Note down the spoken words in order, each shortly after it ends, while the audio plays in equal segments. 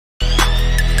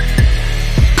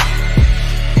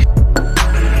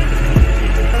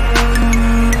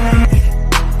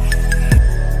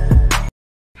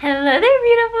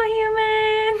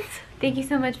thank you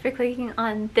so much for clicking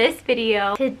on this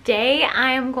video. Today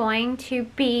I am going to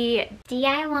be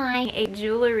DIYing a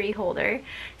jewelry holder.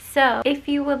 So if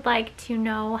you would like to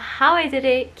know how I did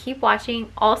it, keep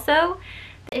watching. Also,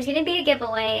 there's going to be a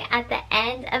giveaway at the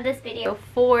end of this video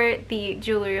for the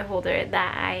jewelry holder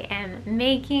that I am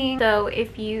making. So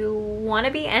if you want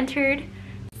to be entered,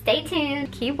 stay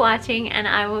tuned, keep watching, and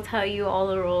I will tell you all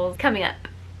the rules coming up.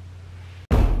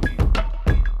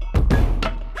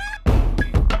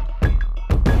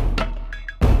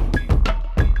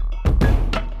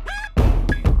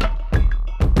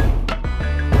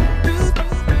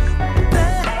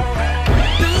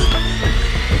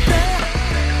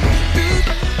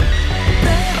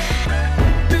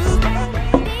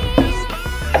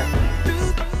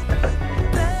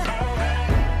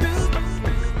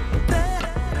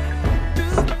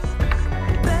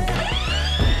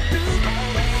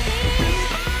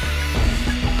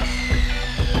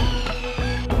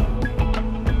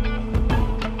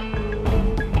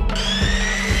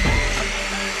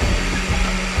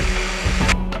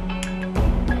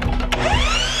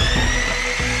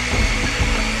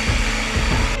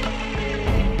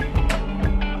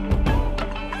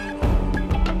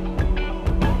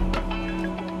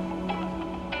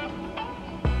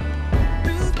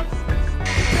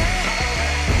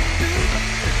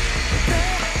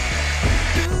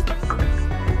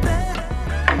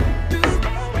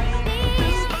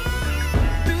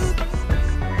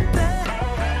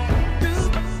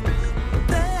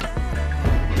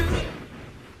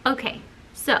 Okay,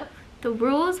 so the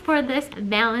rules for this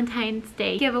Valentine's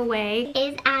Day giveaway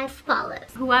is as follows.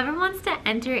 Whoever wants to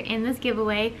enter in this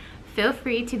giveaway, feel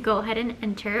free to go ahead and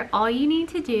enter. All you need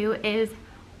to do is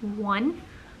 1,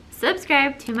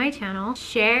 subscribe to my channel,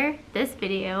 share this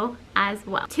video as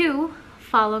well. 2,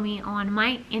 follow me on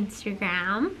my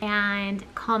Instagram and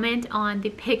comment on the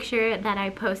picture that I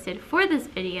posted for this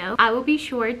video. I will be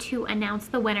sure to announce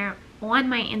the winner on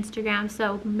my Instagram,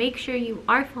 so make sure you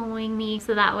are following me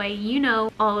so that way you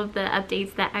know all of the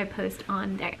updates that I post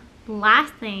on there.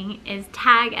 Last thing is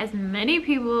tag as many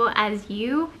people as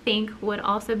you think would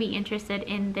also be interested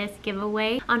in this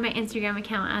giveaway on my Instagram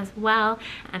account as well.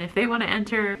 And if they want to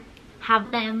enter, have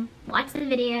them Watch the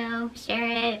video,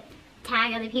 share it,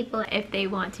 tag other people if they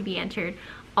want to be entered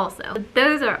also.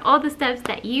 Those are all the steps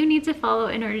that you need to follow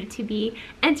in order to be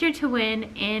entered to win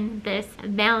in this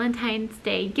Valentine's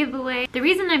Day giveaway. The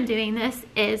reason I'm doing this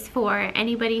is for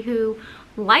anybody who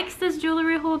likes this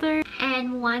jewelry holder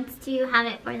and wants to have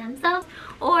it for themselves,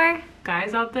 or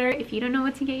guys out there, if you don't know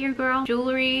what to get your girl,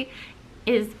 jewelry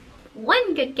is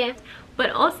one good gift, but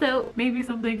also maybe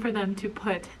something for them to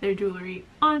put their jewelry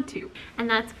onto, and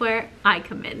that's where I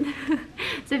come in.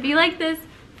 So if you like this,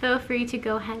 feel free to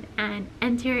go ahead and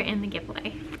enter in the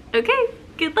giveaway. Okay,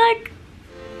 good luck!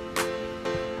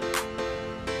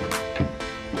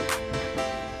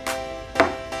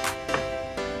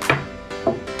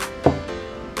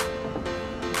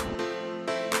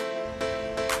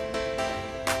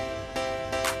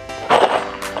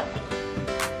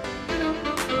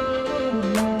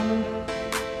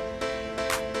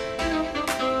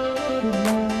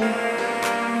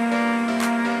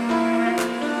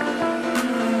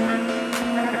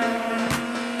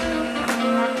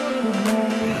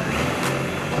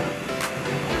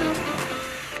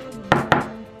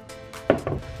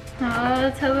 Oh,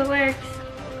 let's hope it works.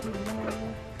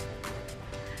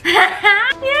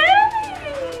 Yay!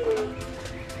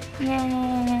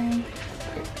 Yay!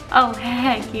 Oh,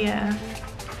 heck yeah.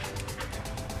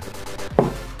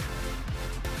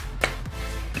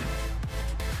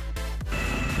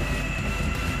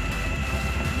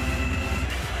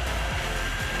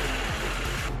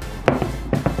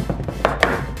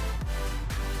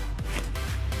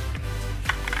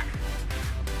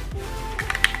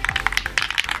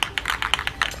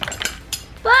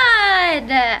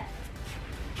 Bud!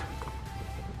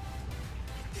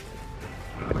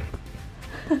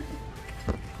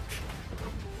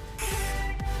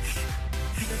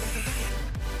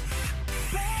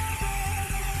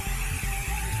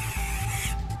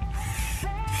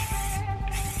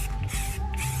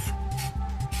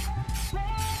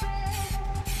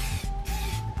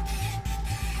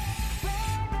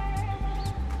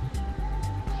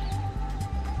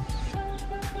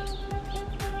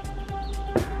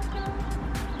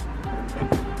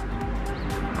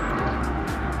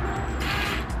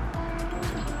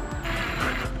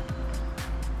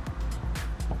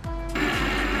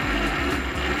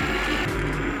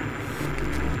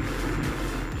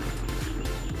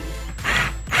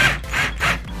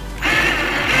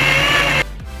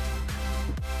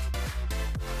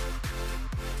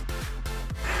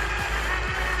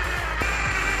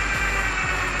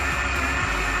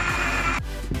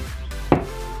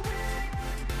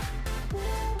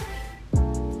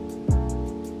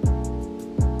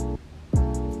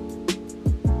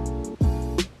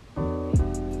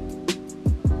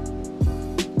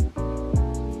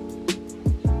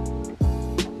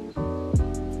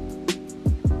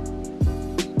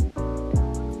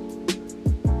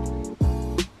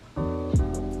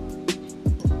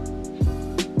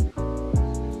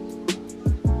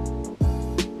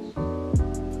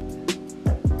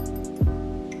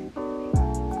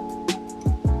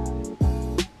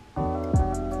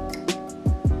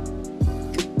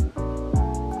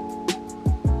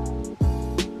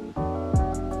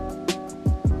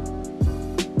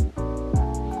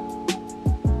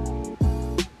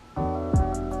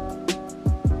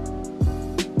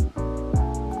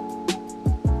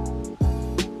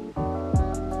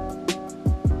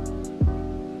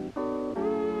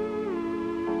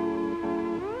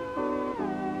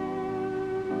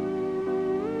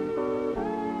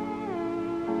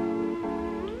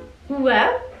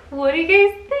 Well, what do you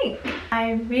guys think?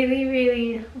 I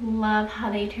really love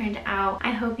how they turned out.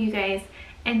 I hope you guys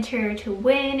enter to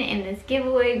win in this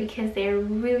giveaway because they're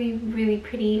really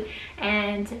pretty.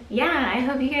 And yeah, I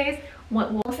hope you guys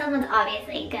well, someone's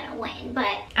obviously gonna win, but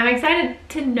I'm excited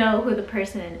to know who the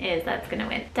person is that's gonna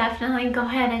win. Definitely go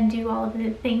ahead and do all of the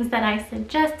things that I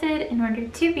suggested in order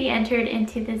to be entered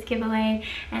into this giveaway,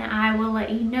 and I will let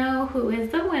you know who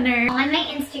is the winner on my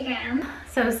Instagram.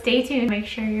 So stay tuned, make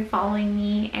sure you're following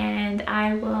me, and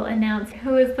I will announce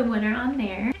who is the winner on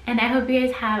there. And I hope you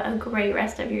guys have a great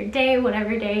rest of your day,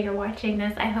 whatever day you're watching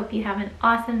this. I hope you have an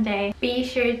awesome day. Be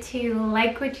sure to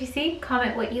like what you see,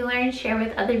 comment what you learned, share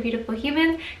with other beautiful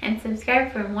humans, and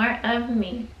subscribe for more of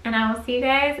me. And I will see you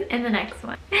guys in the next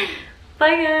one.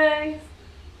 Bye guys!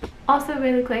 Also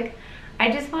really quick,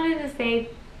 I just wanted to say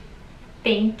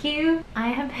thank you. I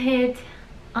have hit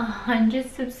 100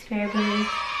 subscribers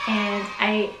and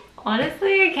I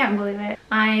can't believe it.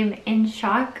 I'm in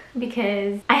shock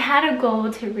because I had a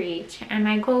goal to reach, and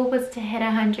my goal was to hit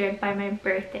 100 by my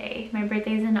birthday. My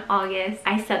birthday's in August.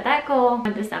 I set that goal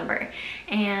in December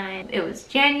and it was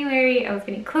January. I was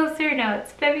getting closer. Now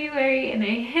it's February and I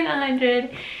hit 100,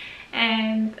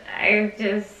 and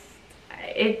it's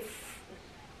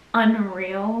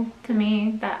unreal to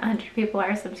me that 100 people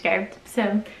are subscribed.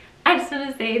 So I just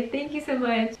want to say thank you so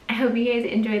much. I hope you guys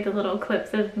enjoyed the little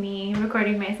clips of me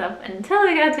recording myself until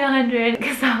I got to 100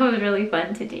 because that was really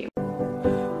fun to do.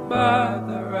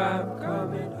 Mother, I'm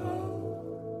coming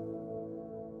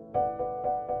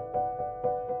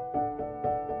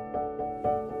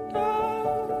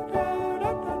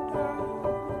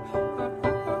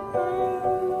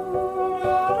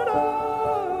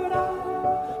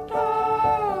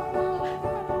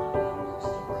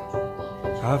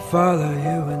I'll follow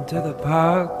you into the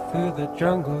park, through the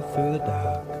jungle, through the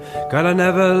dark. God, I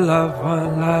never loved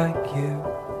one like you.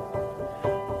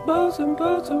 Boats and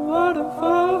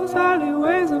waterfalls,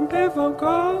 alleyways and payphone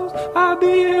calls. I'll be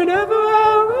here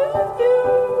everywhere with you.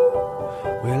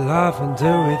 We laugh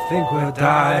until we think we'll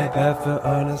die, barefoot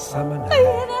on a summer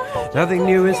night. Nothing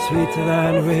new is sweeter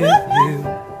than with you.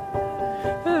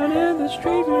 And in the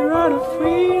street we run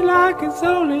free like it's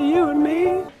only you and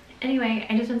me. Anyway,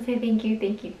 I just want to say thank you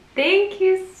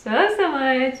so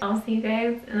much. I'll see you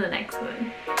guys in the next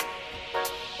one.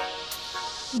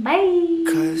 Bye.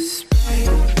 'Cause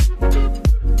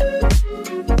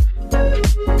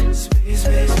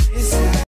space